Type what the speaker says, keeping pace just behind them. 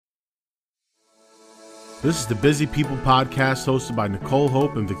This is the Busy People podcast hosted by Nicole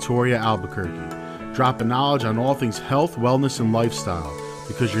Hope and Victoria Albuquerque, dropping knowledge on all things health, wellness, and lifestyle,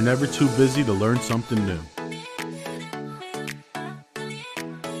 because you're never too busy to learn something new.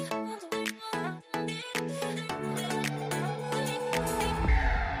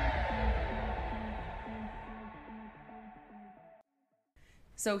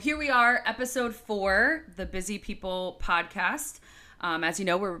 So here we are, episode 4, the Busy People podcast. As you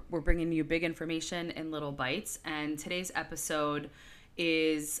know, we're bringing you big information in little bites, and today's episode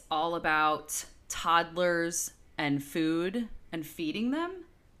is all about toddlers and food and feeding them.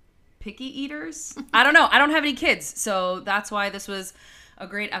 Picky eaters? I don't know. I don't have any kids, so that's why this was a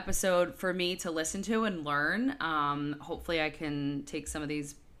great episode for me to listen to and learn. Hopefully I can take some of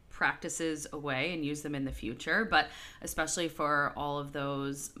these practices away and use them in the future, but especially for all of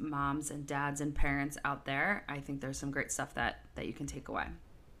those moms and dads and parents out there, I think there's some great stuff that you can take away.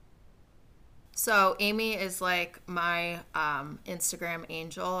 So Amy is like my Instagram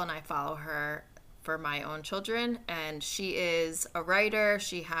angel, and I follow her for my own children, and she is a writer.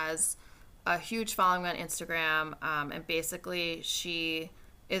 She has a huge following on Instagram, and basically she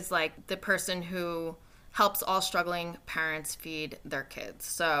is like the person who helps all struggling parents feed their kids.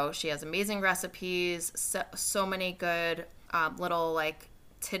 So she has amazing recipes, so many good little like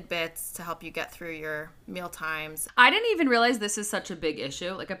tidbits to help you get through your meal times. I didn't even realize this is such a big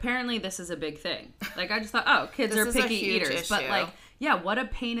issue. Like, apparently this is a big thing. Like, I just thought, oh, kids are picky eaters. Issue. But like, yeah, what a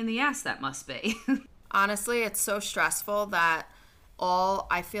pain in the ass that must be. Honestly, it's so stressful that all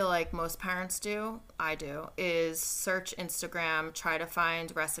I feel like most parents do, I do, is search Instagram, try to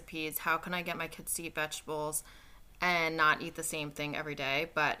find recipes. How can I get my kids to eat vegetables and not eat the same thing every day?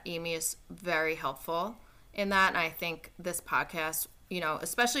 But Amy is very helpful in that. And I think this podcast, you know,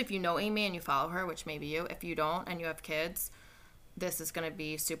 especially if you know Amy and you follow her, which maybe you, if you don't and you have kids, this is going to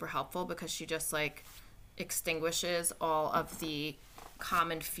be super helpful because she just like extinguishes all of the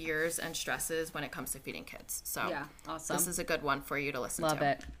common fears and stresses when it comes to feeding kids. So yeah, awesome. This is a good one for you to listen Love to.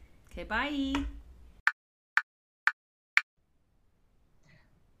 it. Okay, bye.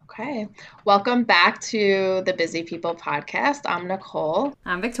 Okay. Welcome back to the Busy People podcast. I'm Nicole.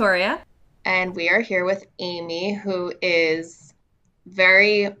 I'm Victoria. And we are here with Amy, who is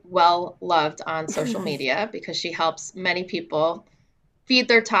very well loved on social media because she helps many people feed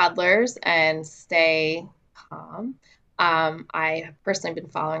their toddlers and stay calm. I have personally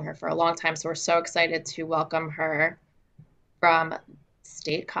been following her for a long time, so we're so excited to welcome her from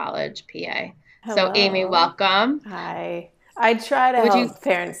State College, PA. Hello. So, Amy, welcome. Hi. I try to help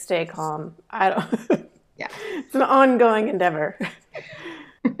parents stay calm. I don't. Yeah, it's an ongoing endeavor.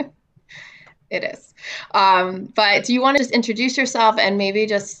 It is. But do you want to just introduce yourself and maybe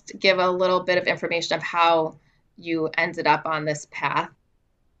just give a little bit of information of how you ended up on this path?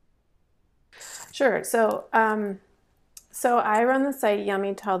 Sure. So I run the site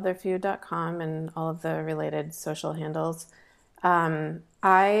yummytoddlerfood.com and all of the related social handles.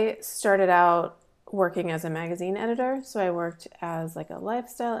 I started out working as a magazine editor. So I worked as like a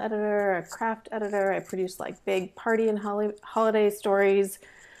lifestyle editor, a craft editor. I produced like big party and holiday stories.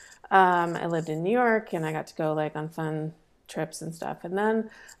 I lived in New York and I got to go like on fun trips and stuff. And then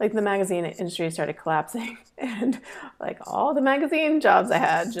like the magazine industry started collapsing and like all the magazine jobs I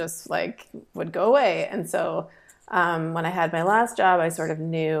had just like would go away. And so when I had my last job, I sort of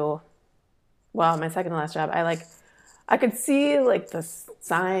knew, well, my second to last job, I could see like the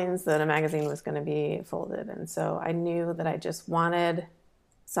signs that a magazine was going to be folded. And so I knew that I just wanted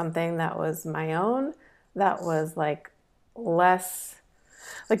something that was my own, that was like less,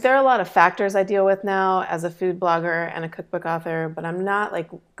 like there are a lot of factors I deal with now as a food blogger and a cookbook author, but I'm not like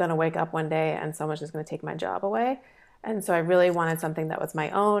going to wake up one day and someone's just going to take my job away. And so I really wanted something that was my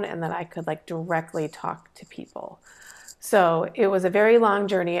own and that I could like directly talk to people. So it was a very long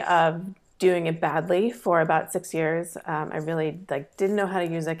journey of doing it badly for about 6 years. I really like didn't know how to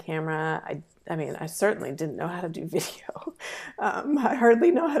use a camera. I mean, I certainly didn't know how to do video. I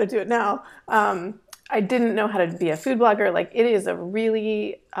hardly know how to do it now. I didn't know how to be a food blogger. Like it is a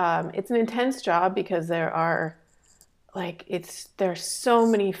really, it's an intense job because there's so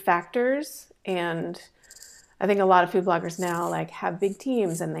many factors, and I think a lot of food bloggers now like have big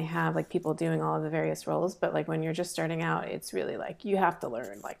teams and they have like people doing all of the various roles. But like when you're just starting out, it's really like you have to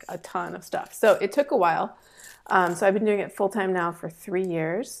learn like a ton of stuff. So it took a while. So I've been doing it full time now for 3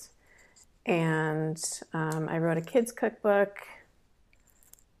 years. And I wrote a kids cookbook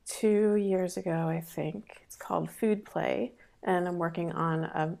 2 years ago, I think. It's called Food Play. And I'm working on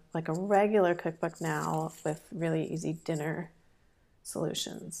a regular cookbook now with really easy dinner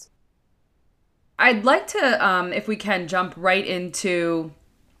solutions. I'd like to, if we can, jump right into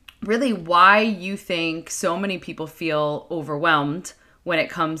really why you think so many people feel overwhelmed when it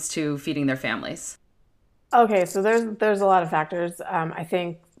comes to feeding their families. Okay, so there's a lot of factors. I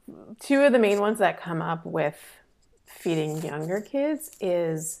think two of the main ones that come up with feeding younger kids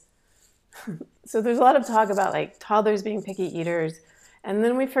is, so there's a lot of talk about like toddlers being picky eaters, and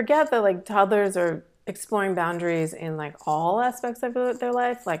then we forget that like toddlers are exploring boundaries in like all aspects of their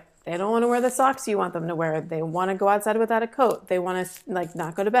life. Like they don't want to wear the socks you want them to wear. They want to go outside without a coat. They want to like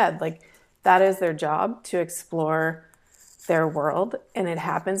not go to bed. Like that is their job, to explore their world, and it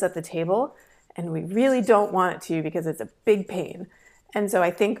happens at the table. And we really don't want it to, because it's a big pain. And so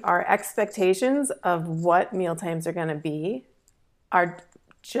I think our expectations of what meal times are going to be are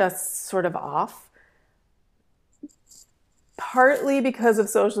just sort of off. Partly because of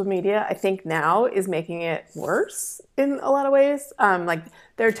social media, I think now is making it worse in a lot of ways. Like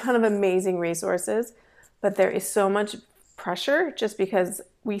there are a ton of amazing resources, but there is so much pressure just because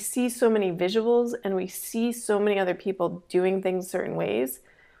we see so many visuals and we see so many other people doing things certain ways,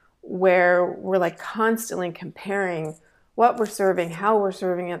 where we're like constantly comparing what we're serving, how we're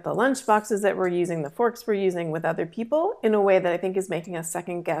serving it, the lunch boxes that we're using, the forks we're using with other people, in a way that I think is making us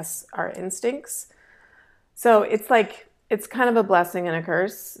second guess our instincts. So it's like, it's kind of a blessing and a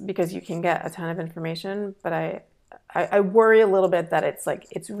curse, because you can get a ton of information, but I worry a little bit that it's like,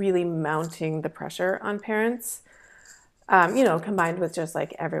 it's really mounting the pressure on parents, combined with just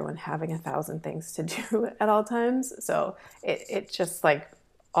like everyone having 1,000 things to do at all times. So it just like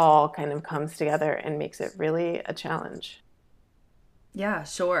all kind of comes together and makes it really a challenge. Yeah,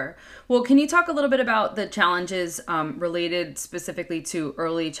 sure. Well, can you talk a little bit about the challenges related specifically to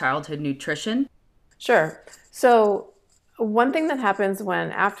early childhood nutrition? Sure. So one thing that happens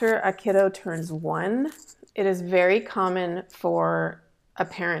after a kiddo turns 1, it is very common for a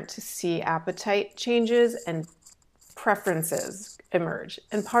parent to see appetite changes and preferences emerge.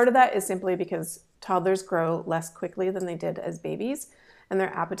 And part of that is simply because toddlers grow less quickly than they did as babies, and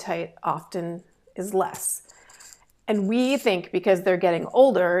their appetite often is less. And we think because they're getting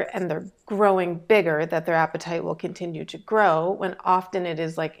older and they're growing bigger that their appetite will continue to grow, when often it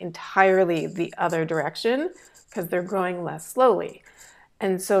is like entirely the other direction, because they're growing less slowly.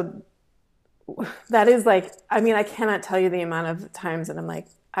 And so that is like, I mean, I cannot tell you the amount of times that I'm like,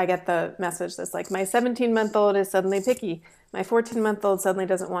 I get the message that's like, my 17-month-old is suddenly picky. My 14-month-old suddenly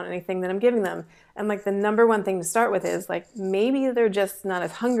doesn't want anything that I'm giving them. And like the number one thing to start with is like, maybe they're just not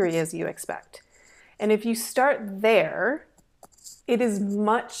as hungry as you expect. And if you start there, it is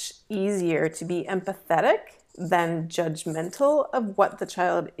much easier to be empathetic than judgmental of what the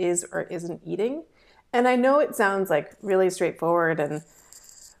child is or isn't eating. And I know it sounds like really straightforward,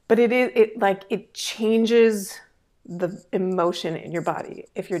 but it changes the emotion in your body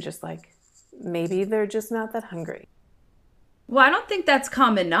if you're just like, maybe they're just not that hungry. Well, I don't think that's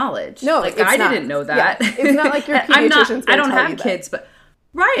common knowledge. No, like it's I not. didn't know that. Yeah. It's not like your pediatrician's I don't tell have you that. kids, but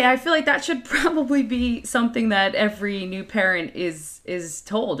right. I feel like that should probably be something that every new parent is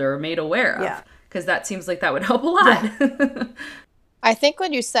told or made aware of. Yeah. Because that seems like that would help a lot. Yeah. I think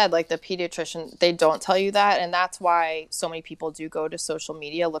what you said, like the pediatrician, they don't tell you that. And that's why so many people do go to social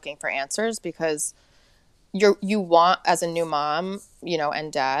media looking for answers, because you want, as a new mom,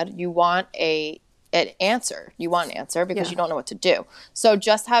 and dad, you want an answer. You want an answer because you don't know what to do. So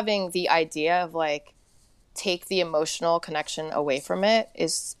just having the idea of like, take the emotional connection away from it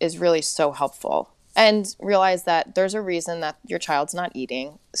is really so helpful. And realize that there's a reason that your child's not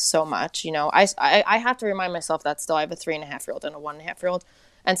eating so much. I have to remind myself that still. I have a 3.5-year-old and a 1.5-year-old.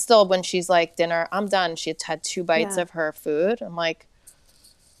 And still, when she's like, dinner, I'm done. She had 2 bites of her food. I'm like,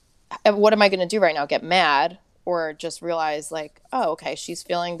 what am I going to do right now? Get mad? Or just realize like, oh, okay, she's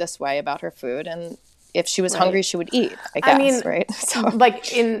feeling this way about her food. And if she was hungry, she would eat, I guess, right? So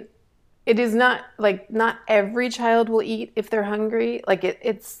like it is not like, not every child will eat if they're hungry. Like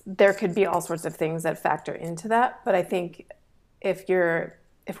there could be all sorts of things that factor into that. But I think if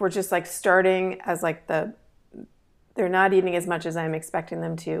we're just like starting as like they're not eating as much as I'm expecting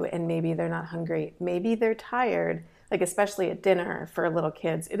them to, and maybe they're not hungry, maybe they're tired, like especially at dinner for little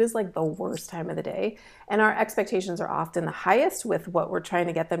kids, it is like the worst time of the day. And our expectations are often the highest with what we're trying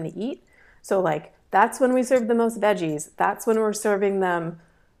to get them to eat. So like, that's when we serve the most veggies. That's when we're serving them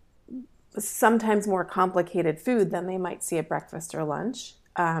sometimes more complicated food than they might see at breakfast or lunch.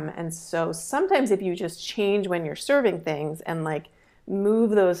 And so sometimes if you just change when you're serving things and like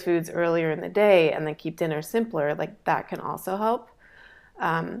move those foods earlier in the day and then keep dinner simpler, like that can also help.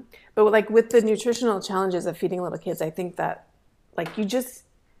 But like with the nutritional challenges of feeding little kids, I think that like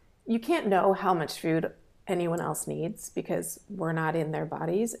you can't know how much food anyone else needs because we're not in their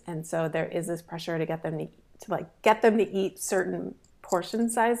bodies. And so there is this pressure to get them to eat certain portion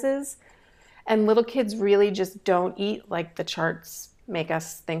sizes. And little kids really just don't eat like the charts make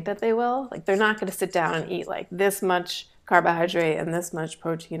us think that they will. Like they're not going to sit down and eat like this much carbohydrate and this much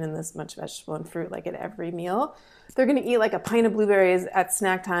protein and this much vegetable and fruit like at every meal. They're going to eat like a pint of blueberries at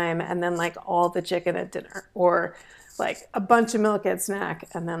snack time and then like all the chicken at dinner, or like a bunch of milk at snack,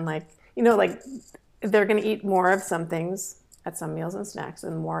 and then like, like they're going to eat more of some things at some meals and snacks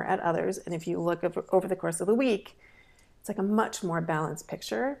and more at others. And if you look over the course of the week, it's like a much more balanced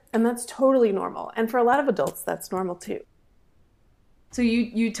picture, and that's totally normal. And for a lot of adults, that's normal too. So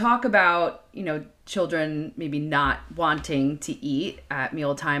you talk about, children maybe not wanting to eat at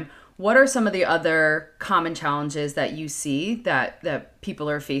mealtime. What are some of the other common challenges that you see that people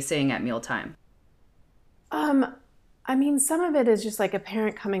are facing at mealtime? Some of it is just like a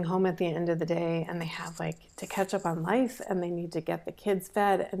parent coming home at the end of the day and they have like to catch up on life, and they need to get the kids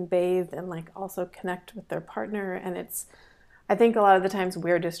fed and bathed and like also connect with their partner. And I think a lot of the times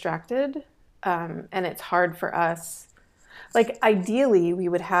we're distracted, and it's hard for us. Like ideally we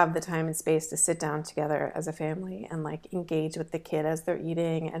would have the time and space to sit down together as a family and like engage with the kid as they're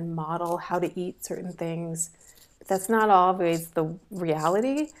eating and model how to eat certain things. But that's not always the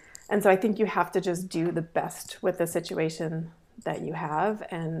reality. And so I think you have to just do the best with the situation that you have,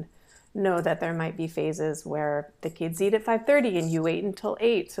 and know that there might be phases where the kids eat at 5:30 and you wait until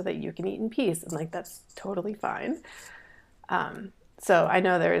 8 so that you can eat in peace. And like, that's totally fine. So I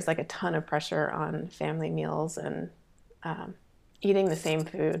know there is like a ton of pressure on family meals and eating the same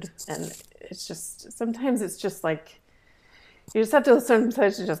food. And sometimes it's just like, you just have to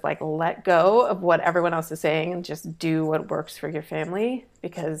sometimes just like let go of what everyone else is saying and just do what works for your family,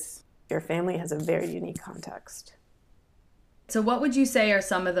 because your family has a very unique context. So what would you say are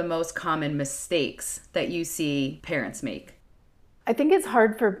some of the most common mistakes that you see parents make? I think it's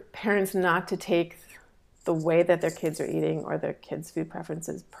hard for parents not to take the way that their kids are eating or their kids' food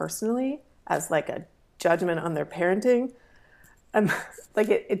preferences personally as like a judgment on their parenting. Like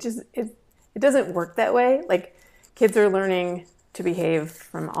it doesn't work that way. Like kids are learning to behave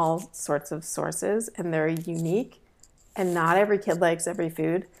from all sorts of sources, and they're unique, and not every kid likes every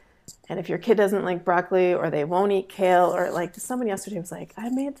food. And if your kid doesn't like broccoli, or they won't eat kale, or like somebody yesterday was like, I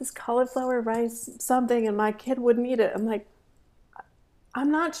made this cauliflower rice something and my kid wouldn't eat it. I'm like,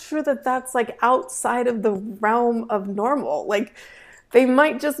 I'm not sure that that's like outside of the realm of normal. Like they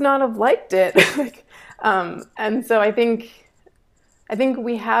might just not have liked it. And so I think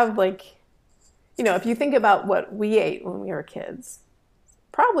we have like, if you think about what we ate when we were kids,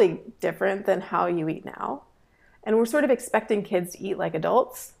 probably different than how you eat now. And we're sort of expecting kids to eat like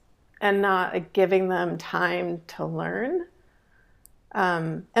adults and not like giving them time to learn.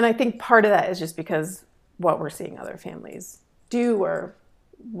 And I think part of that is just because what we're seeing other families do, or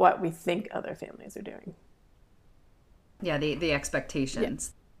what we think other families are doing. Yeah, the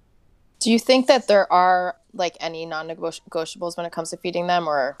expectations. Yeah. Do you think that there are like any non-negotiables when it comes to feeding them,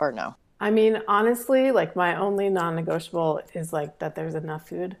 or no? I mean, honestly, like my only non-negotiable is like that there's enough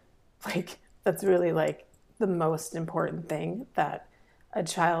food. Like that's really like the most important thing, that a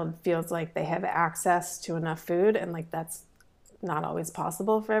child feels like they have access to enough food, and like that's not always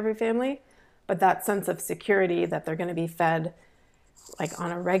possible for every family. But that sense of security that they're going to be fed like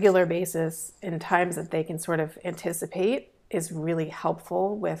on a regular basis in times that they can sort of anticipate is really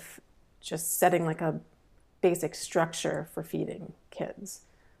helpful with just setting like a basic structure for feeding kids.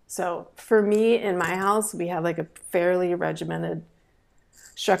 So for me, in my house, we have like a fairly regimented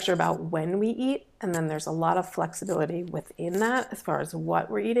structure about when we eat, and then there's a lot of flexibility within that as far as what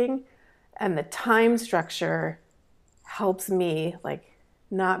we're eating. And the time structure helps me like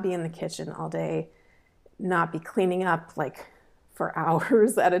not be in the kitchen all day, not be cleaning up like for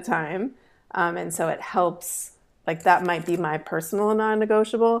hours at a time. And so it helps, like that might be my personal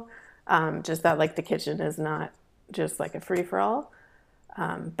non-negotiable, just that like the kitchen is not just like a free-for-all.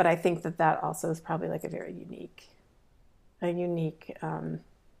 But I think that also is probably like a very unique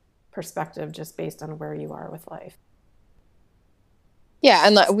perspective just based on where you are with life. Yeah,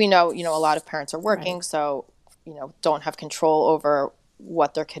 and we know, a lot of parents are working, Right. so, don't have control over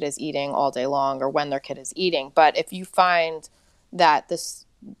what their kid is eating all day long or when their kid is eating. But if you find that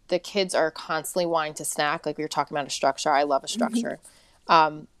the kids are constantly wanting to snack, like we were talking about a structure, I love a structure.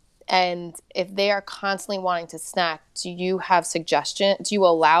 Mm-hmm. And if they are constantly wanting to snack, do you have suggestions? Do you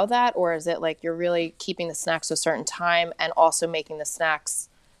allow that? Or is it like you're really keeping the snacks to a certain time and also making the snacks,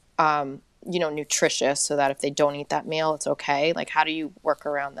 nutritious so that if they don't eat that meal, it's okay? Like, how do you work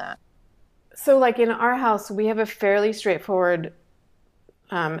around that? So like in our house, we have a fairly straightforward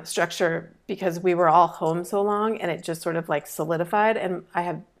structure because we were all home so long, and it just sort of like solidified. And I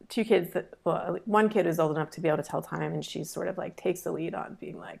have two kids that, well, one kid is old enough to be able to tell time, and she sort of like takes the lead on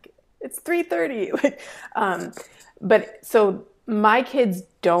being like, it's 3:30. But so my kids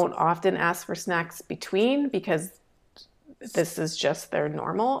don't often ask for snacks between, because this is just their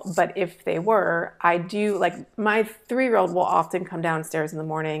normal. But if they were, I do, like, my 3-year-old will often come downstairs in the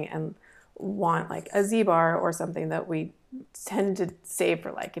morning and want like a Z-bar or something that we tend to save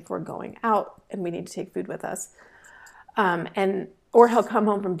for like if we're going out and we need to take food with us. Or he'll come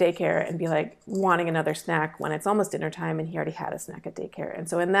home from daycare and be like wanting another snack when it's almost dinner time and he already had a snack at daycare. And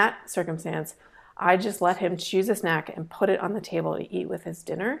so in that circumstance, I just let him choose a snack and put it on the table to eat with his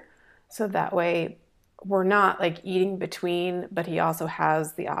dinner. So that way we're not like eating between, but he also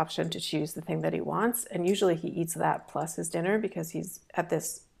has the option to choose the thing that he wants. And usually he eats that plus his dinner, because he's at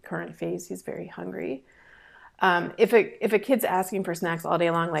this current phase, he's very hungry. If a kid's asking for snacks all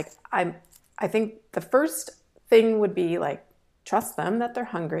day long, like I think the first thing would be like, trust them that they're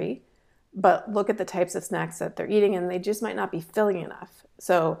hungry, but look at the types of snacks that they're eating, and they just might not be filling enough.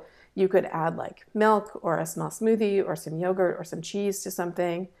 So you could add like milk or a small smoothie or some yogurt or some cheese to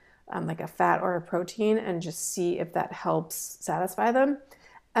something, like a fat or a protein, and just see if that helps satisfy them.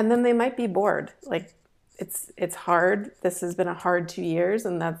 And then they might be bored. Like it's hard. This has been a hard 2 years,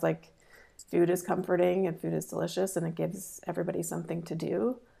 and that's like, food is comforting and food is delicious, and it gives everybody something to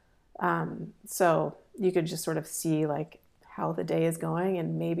do. So you could just sort of see like how the day is going,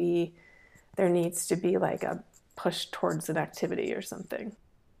 and maybe there needs to be like a push towards an activity or something.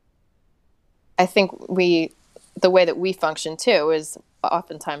 I think the way that we function too is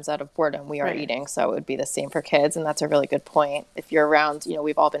oftentimes out of boredom we are right. eating. So it would be the same for kids. And that's a really good point. If you're around,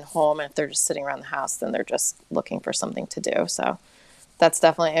 we've all been home, and if they're just sitting around the house, then they're just looking for something to do. So that's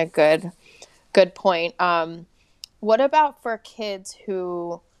definitely a good point. What about for kids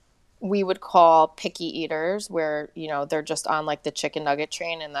who we would call picky eaters, where, they're just on like the chicken nugget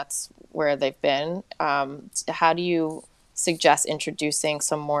train and that's where they've been? How do you suggest introducing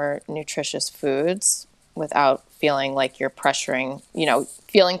some more nutritious foods without feeling like you're pressuring,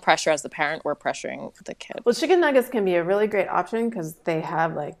 feeling pressure as the parent or pressuring the kid? Well, chicken nuggets can be a really great option because they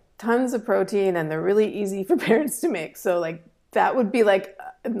have like tons of protein and they're really easy for parents to make. So like that would be like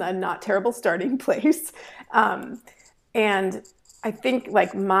a not terrible starting place. And I think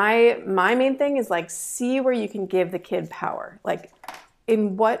like my main thing is like, see where you can give the kid power. Like,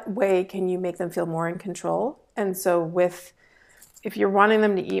 in what way can you make them feel more in control? And so if you're wanting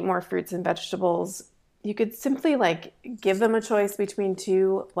them to eat more fruits and vegetables, you could simply like give them a choice between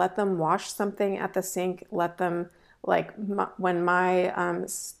two, let them wash something at the sink, let them like, when my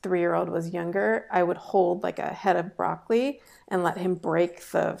 3-year-old was younger, I would hold like a head of broccoli and let him break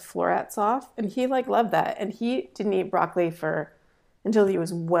the florets off. And he like loved that. And he didn't eat broccoli until he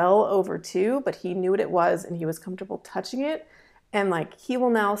was well over 2, but he knew what it was and he was comfortable touching it. And like, he will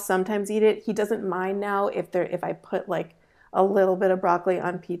now sometimes eat it. He doesn't mind now if I put like a little bit of broccoli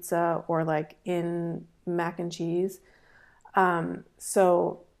on pizza or like in mac and cheese.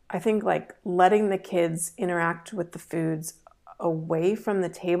 So I think like letting the kids interact with the foods away from the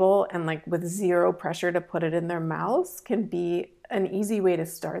table and like with zero pressure to put it in their mouths can be an easy way to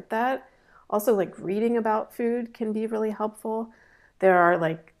start that. Also, like reading about food can be really helpful.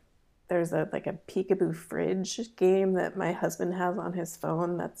 There's a peekaboo fridge game that my husband has on his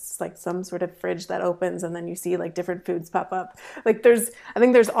phone. That's like some sort of fridge that opens and then you see like different foods pop up. Like I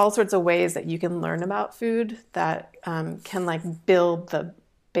think there's all sorts of ways that you can learn about food that can like build the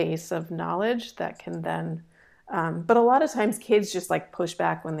base of knowledge that can then, but a lot of times kids just like push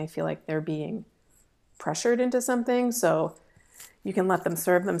back when they feel like they're being pressured into something. So you can let them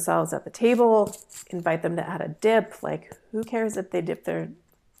serve themselves at the table, invite them to add a dip. Like, who cares if they dip their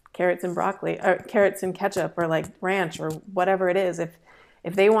carrots and broccoli or carrots and ketchup or like ranch or whatever it is. If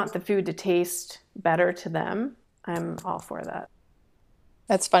they want the food to taste better to them, I'm all for that.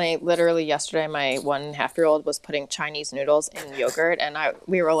 That's funny. Literally yesterday, my 1.5-year-old was putting Chinese noodles in yogurt, and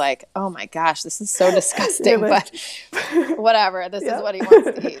we were like, "Oh my gosh, this is so disgusting!" But whatever, this is what he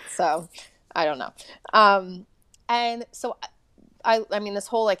wants to eat. So I don't know. And so I mean, this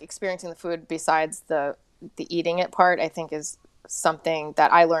whole like experiencing the food besides the eating it part, I think is something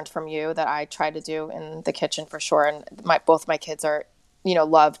that I learned from you that I try to do in the kitchen for sure. And both my kids are,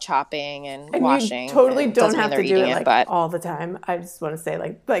 love chopping and washing. You totally don't have to do it like but all the time. I just want to say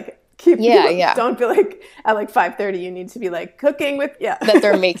like keep don't feel like at like 5:30 you need to be like cooking with that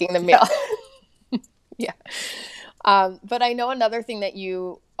they're making the meal. Yeah. But I know another thing that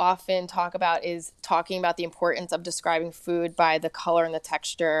you often talk about is talking about the importance of describing food by the color and the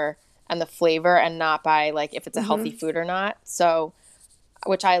texture and the flavor and not by like if it's a healthy food or not. So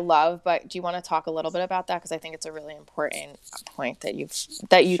which I love. But do you want to talk a little bit about that? Because I think it's a really important point that you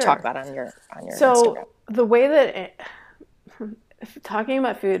Sure. talk about on your So Instagram. the way that talking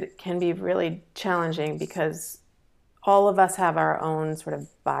about food can be really challenging because all of us have our own sort of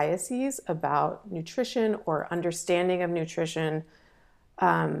biases about nutrition or understanding of nutrition.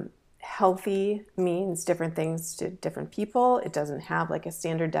 Healthy means different things to different people. It doesn't have like a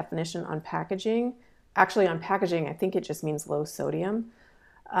standard definition on packaging. Actually, on packaging, I think it just means low sodium.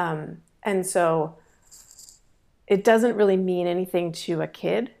 And so it doesn't really mean anything to a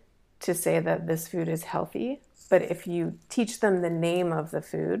kid to say that this food is healthy. But if you teach them the name of the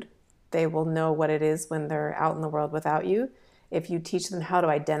food, they will know what it is when they're out in the world without you. If you teach them how to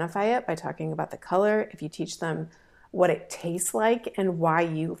identify it by talking about the color, if you teach them what it tastes like and why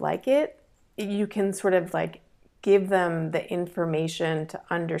you like it, you can sort of like give them the information to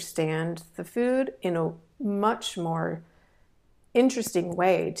understand the food in a much more interesting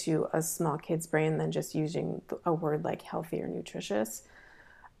way to a small kid's brain than just using a word like healthy or nutritious.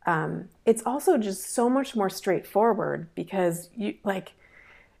 It's also just so much more straightforward because you like,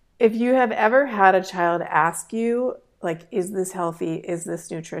 if you have ever had a child ask you, like, is this healthy? Is this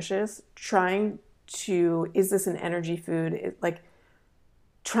nutritious? Is this an energy food? Like,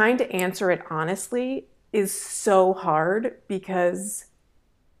 trying to answer it honestly is so hard because,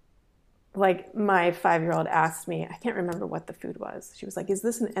 like, my 5-year-old asked me, I can't remember what the food was. She was like, is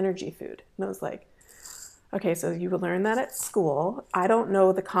this an energy food? And I was like, okay, so you would learn that at school. I don't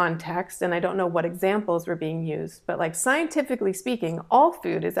know the context and I don't know what examples were being used, but like scientifically speaking, all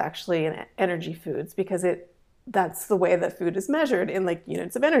food is actually an energy foods because that's the way that food is measured in like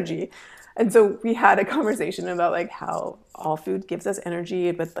units of energy. And so we had a conversation about like how all food gives us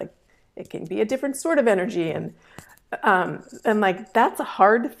energy, but like it can be a different sort of energy. And like that's a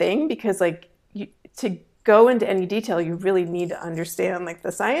hard thing because like to go into any detail, you really need to understand like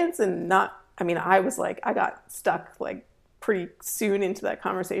the science and not. I mean, I got stuck like pretty soon into that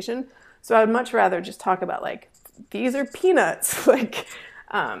conversation. So I would much rather just talk about like, these are peanuts, like,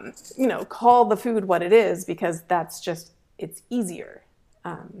 call the food what it is because it's easier.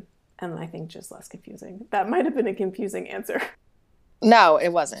 And I think just less confusing. That might have been a confusing answer. No, it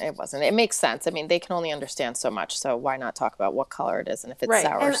wasn't. It makes sense. I mean, they can only understand so much. So why not talk about what color it is and if it's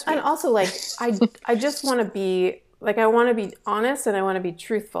sour or sweet? And also like, I just want to be, like, I want to be honest and I want to be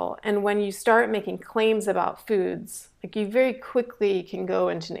truthful. And when you start making claims about foods, like you very quickly can go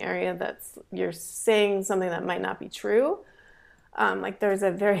into an area you're saying something that might not be true. Like there's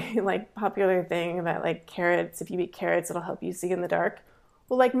a very like popular thing about like carrots. If you eat carrots, it'll help you see in the dark.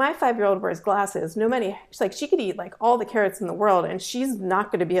 Well, like my 5-year-old wears glasses. She could eat like all the carrots in the world and she's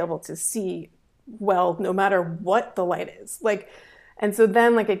not going to be able to see well, no matter what the light is. Like, and so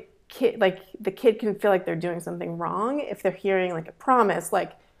then like the kid can feel like they're doing something wrong if they're hearing like a promise,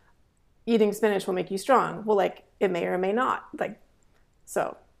 like eating spinach will make you strong. Well, like it may or may not. Like,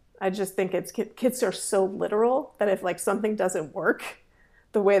 so I just think kids are so literal that if like something doesn't work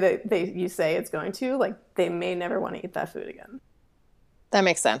the way that you say it's going to, like they may never want to eat that food again. That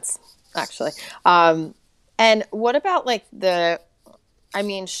makes sense, actually. And what about like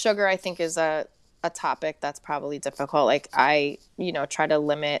sugar, I think is a topic that's probably difficult. Like I, try to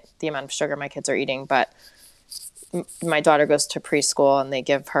limit the amount of sugar my kids are eating, but my daughter goes to preschool and they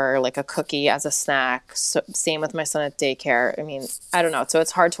give her like a cookie as a snack. So same with my son at daycare. I mean, I don't know. So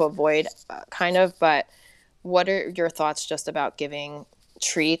it's hard to avoid kind of, but what are your thoughts just about giving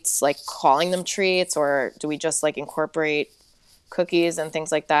treats, like calling them treats, or do we just like incorporate cookies and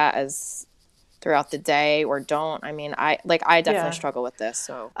things like that as throughout the day or don't? I mean, I definitely struggle with this.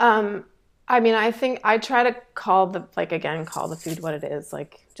 So, I mean, I think I try to call the food what it is,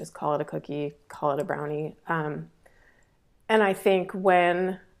 like just call it a cookie, call it a brownie. And I think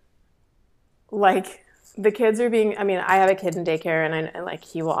when like the kids are I have a kid in daycare and like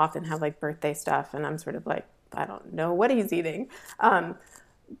he will often have like birthday stuff and I'm sort of like, I don't know what he's eating.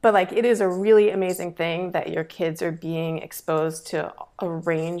 But like it is a really amazing thing that your kids are being exposed to a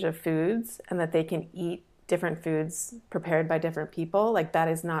range of foods and that they can eat different foods prepared by different people. Like that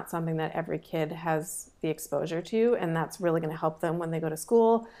is not something that every kid has the exposure to, and that's really going to help them when they go to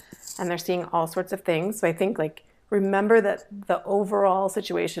school and they're seeing all sorts of things. So I think like remember that the overall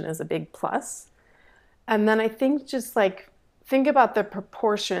situation is a big plus. And then I think just like think about the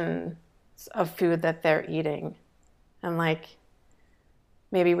proportions of food that they're eating and like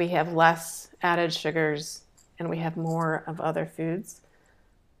maybe we have less added sugars and we have more of other foods,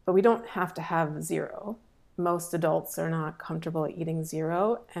 but we don't have to have zero. Most adults are not comfortable eating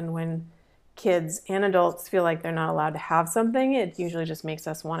zero. And when kids and adults feel like they're not allowed to have something, it usually just makes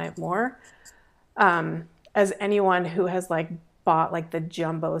us want it more. As anyone who has like bought like the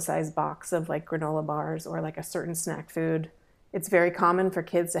jumbo size box of like granola bars or like a certain snack food, it's very common for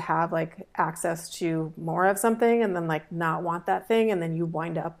kids to have like access to more of something and then like not want that thing. And then you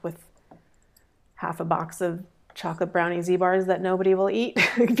wind up with half a box of chocolate brownie Z-bars that nobody will eat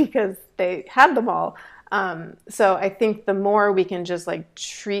because they had them all. So I think the more we can just like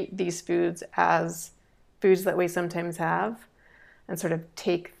treat these foods as foods that we sometimes have and sort of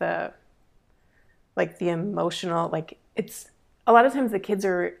take the emotional, like it's a lot of times the kids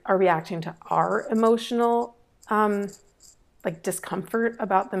are reacting to our emotional like discomfort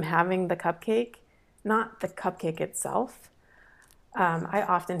about them having the cupcake, not the cupcake itself. I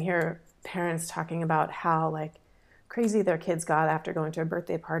often hear parents talking about how like crazy their kids got after going to a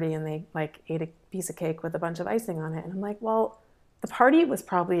birthday party and they like ate a piece of cake with a bunch of icing on it. And I'm like, well, the party was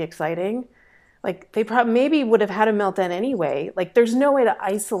probably exciting. Like they probably maybe would have had a meltdown anyway. Like there's no way to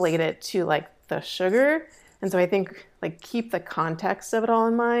isolate it to like the sugar. And so I think like keep the context of it all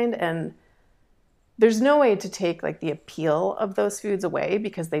in mind. And there's no way to take like the appeal of those foods away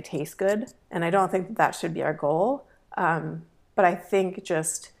because they taste good. And I don't think that should be our goal. But I think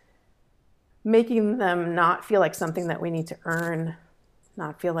just making them not feel like something that we need to earn,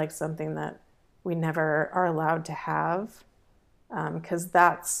 not feel like something that we never are allowed to have, because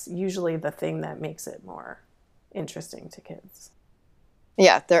that's usually the thing that makes it more interesting to kids.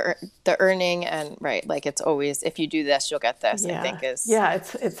 Yeah, the earning and right, like it's always if you do this, you'll get this. Yeah. I think is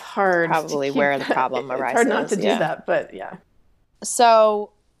it's hard. Probably where the problem arises. It's hard not to do that, but yeah. So,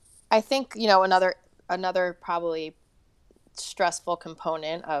 I think another probably stressful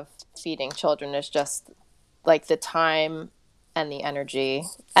component of feeding children is just like the time and the energy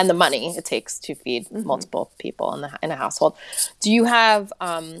and the money it takes to feed multiple people in a household. Do you have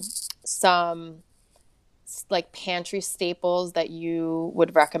some like pantry staples that you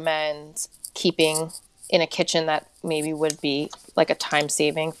would recommend keeping in a kitchen that maybe would be like a time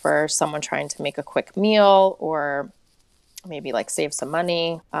saving for someone trying to make a quick meal or maybe like save some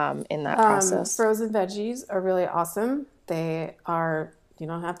money in that process? Frozen veggies are really awesome. They are, you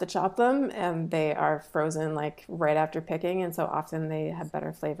don't have to chop them, and they are frozen like right after picking, and so often they have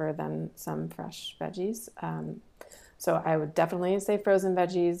better flavor than some fresh veggies. So I would definitely say frozen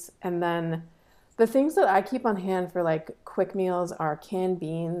veggies. And then the things that I keep on hand for like quick meals are canned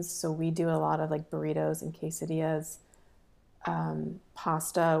beans. So we do a lot of like burritos and quesadillas,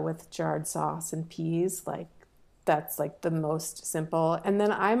 pasta with jarred sauce and peas. Like that's like the most simple. And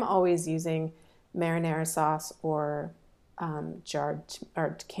then I'm always using marinara sauce or jarred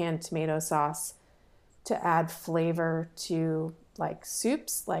or canned tomato sauce to add flavor to like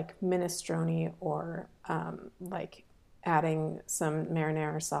soups like minestrone or like adding some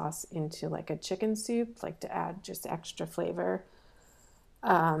marinara sauce into like a chicken soup, like to add just extra flavor.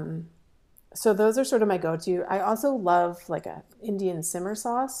 So those are sort of my go-to. I also love like a Indian simmer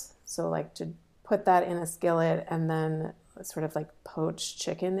sauce. So like to put that in a skillet and then sort of like poach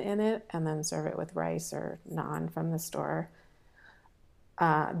chicken in it and then serve it with rice or naan from the store.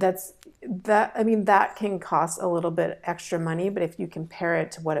 That can cost a little bit extra money, but if you compare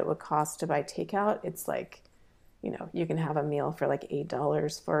it to what it would cost to buy takeout, it's like, you can have a meal for like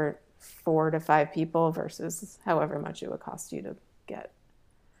 $8 for 4 to 5 people versus however much it would cost you to get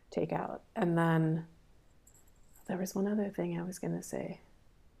takeout. And then there was one other thing I was going to say.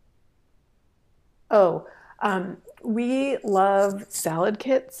 We love salad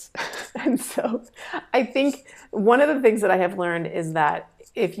kits. And so I think one of the things that I have learned is that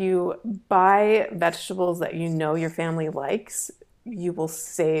if you buy vegetables that your family likes, you will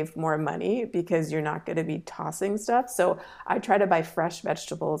save more money because you're not going to be tossing stuff. So I try to buy fresh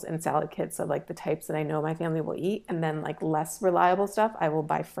vegetables and salad kits of like the types that I know my family will eat. And then like less reliable stuff, I will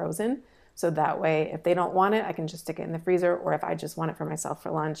buy frozen. So that way, if they don't want it, I can just stick it in the freezer. Or if I just want it for myself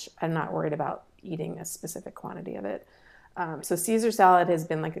for lunch, I'm not worried about eating a specific quantity of it. So Caesar salad has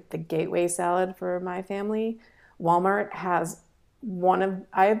been like the gateway salad for my family. Walmart has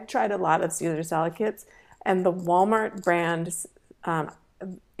I've tried a lot of Caesar salad kits, and the Walmart brand,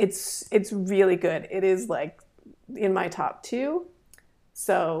 it's really good. It is like in my top 2.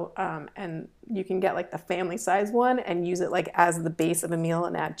 So, and you can get like the family size one and use it like as the base of a meal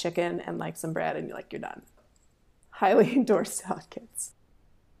and add chicken and like some bread and you're done. Highly endorse salad kits.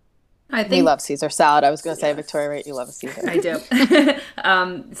 I think we love Caesar salad. I was going to say, Victoria, right? You love a Caesar. I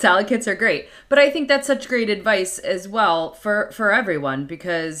do. Salad kits are great, but I think that's such great advice as well for everyone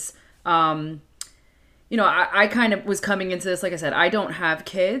because, I kind of was coming into this, like I said, I don't have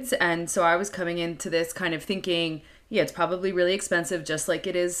kids. And so I was coming into this kind of thinking, yeah, it's probably really expensive, just like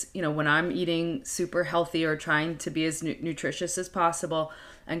it is, when I'm eating super healthy or trying to be as nutritious as possible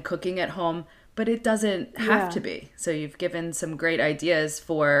and cooking at home. but it doesn't have to be. So you've given some great ideas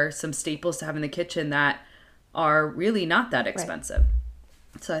for some staples to have in the kitchen that are really not that expensive.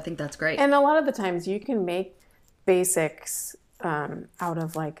 Right. So I think that's great. And a lot of the times you can make basics out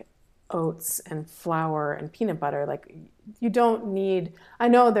of like oats and flour and peanut butter. Like you don't need, I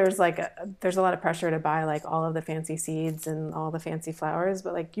know there's a lot of pressure to buy like all of the fancy seeds and all the fancy flours,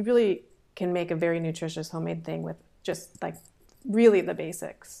 but like you really can make a very nutritious homemade thing with just like really the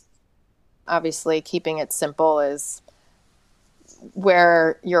basics. Obviously keeping it simple is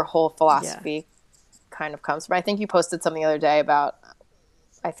where your whole philosophy kind of comes from. I think you posted something the other day about,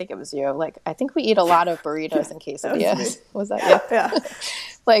 I think it was you, like, I think we eat a lot of burritos and quesadillas. Was that you? Yeah.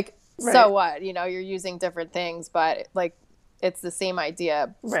 Like, right. So what? You know, you're using different things, but like, it's the same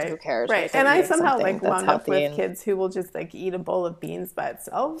idea. Right. Who cares? Right. And I somehow like wound up with kids who will just like eat a bowl of beans by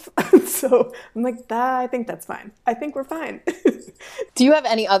itself. So I'm like, I think that's fine. I think we're fine. Do you have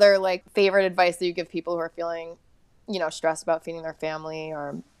any other like favorite advice that you give people who are feeling, you know, stressed about feeding their family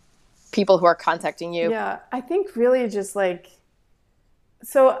or people who are contacting you? Yeah, I think really just like,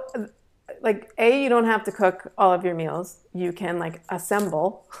 so like you don't have to cook all of your meals. You can like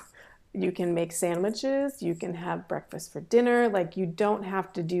assemble. You can make sandwiches, you can have breakfast for dinner. Like you don't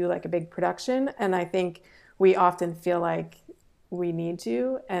have to do like a big production. And I think we often feel like we need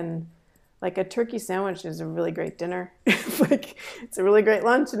to. And like a turkey sandwich is a really great dinner. Like it's a really great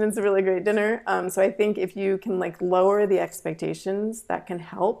lunch and it's a really great dinner. So I think if you can like lower the expectations, that can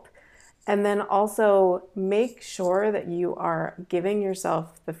help. And then also make sure that you are giving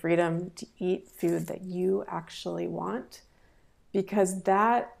yourself the freedom to eat food that you actually want, because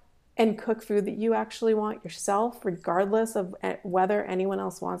that, and cook food that you actually want yourself, regardless of whether anyone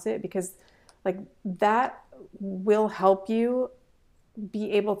else wants it, because like that will help you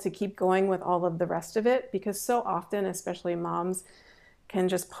be able to keep going with all of the rest of it. Because so often, especially moms, can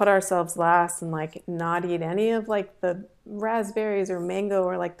just put ourselves last and like not eat any of like the raspberries or mango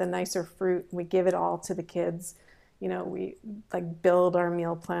or like the nicer fruit. We give it all to the kids. You know, we like build our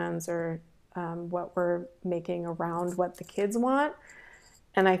meal plans or what we're making around what the kids want.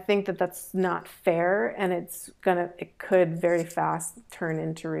 And I think that that's not fair, and it could very fast turn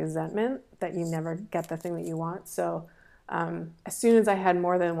into resentment that you never get the thing that you want. So as soon as I had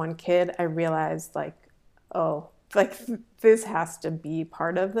more than one kid, I realized like, oh, like this has to be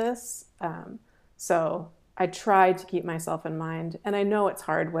part of this. So I tried to keep myself in mind. And I know it's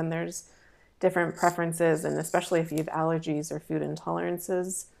hard when there's different preferences, and especially if you have allergies or food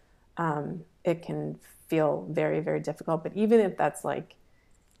intolerances, it can feel very, very difficult. But even if that's like,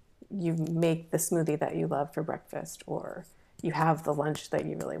 you make the smoothie that you love for breakfast, or you have the lunch that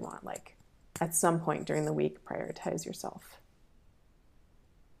you really want, like at some point during the week, prioritize yourself.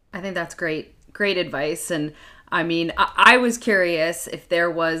 I think that's great advice. And I mean, I was curious if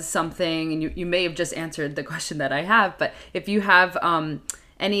there was something, and you may have just answered the question that I have, but if you have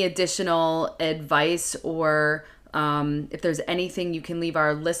any additional advice, or if there's anything you can leave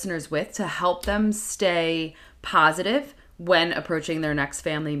our listeners with to help them stay positive when approaching their next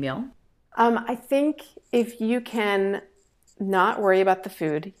family meal? I think if you can not worry about the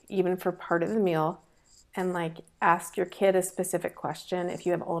food, even for part of the meal, and like ask your kid a specific question. If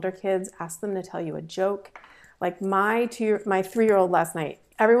you have older kids, ask them to tell you a joke. Like my 3-year-old last night,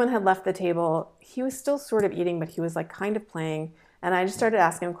 everyone had left the table. He was still sort of eating, but he was like kind of playing. And I just started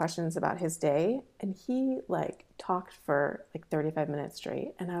asking him questions about his day. And he like talked for like 35 minutes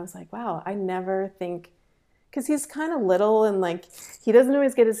straight. And I was like, wow, I never think, because he's kind of little and like he doesn't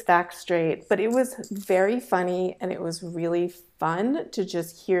always get his facts straight, but it was very funny, and it was really fun to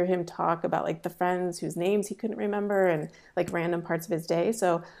just hear him talk about like the friends whose names he couldn't remember and like random parts of his day.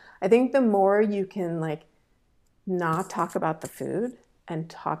 So I think the more you can like not talk about the food and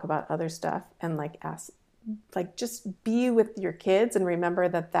talk about other stuff, and like ask, like just be with your kids and remember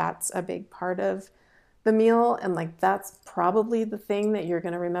that that's a big part of the meal, and like that's probably the thing that you're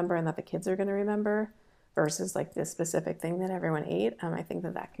going to remember and that the kids are going to remember, versus like this specific thing that everyone ate. I think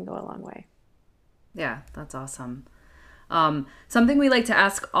that can go a long way. Yeah, that's awesome. Something we like to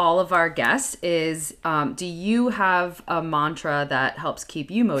ask all of our guests is, do you have a mantra that helps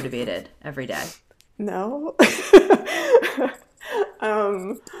keep you motivated every day? No.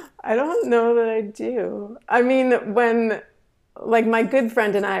 I don't know that I do. I mean, when like my good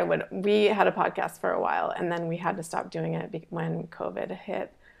friend and I we had a podcast for a while, and then we had to stop doing it when COVID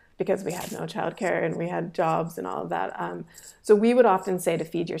hit, because we had no childcare and we had jobs and all of that. So we would often say to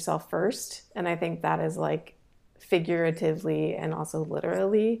feed yourself first. And I think that is like figuratively and also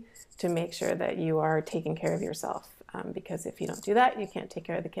literally to make sure that you are taking care of yourself. Because if you don't do that, you can't take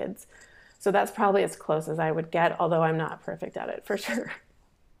care of the kids. So that's probably as close as I would get, although I'm not perfect at it for sure.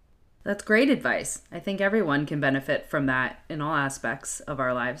 That's great advice. I think everyone can benefit from that in all aspects of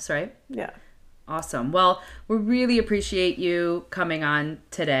our lives, right? Yeah. Awesome. Well, we really appreciate you coming on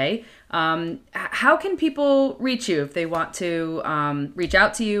today. How can people reach you if they want to reach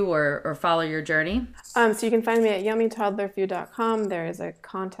out to you or follow your journey? So you can find me at yummytoddlerfood.com. There is a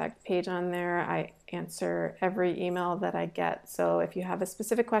contact page on there. I answer every email that I get. So if you have a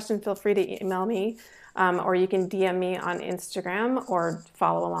specific question, feel free to email me, or you can DM me on Instagram or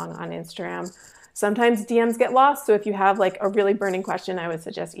follow along on Instagram. Sometimes DMs get lost, so if you have like a really burning question, I would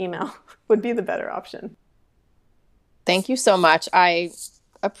suggest email would be the better option. Thank you so much. I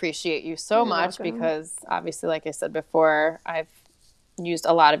appreciate you so You're much welcome. because obviously, like I said before, I've used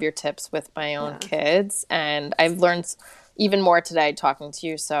a lot of your tips with my own kids, and I've learned even more today talking to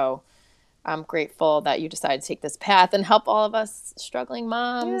you. So I'm grateful that you decided to take this path and help all of us struggling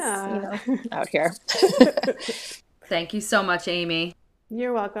moms out here. Thank you so much, Amy.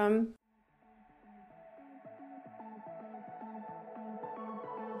 You're welcome.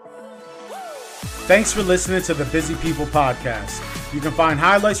 Thanks for listening to the Busy People Podcast. You can find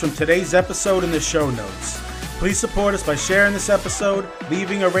highlights from today's episode in the show notes. Please support us by sharing this episode,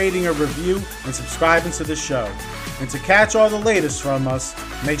 leaving a rating or review, and subscribing to the show. And to catch all the latest from us,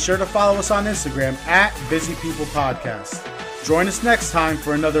 make sure to follow us on Instagram at Busy People Podcast. Join us next time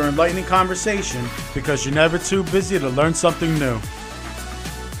for another enlightening conversation, because you're never too busy to learn something new.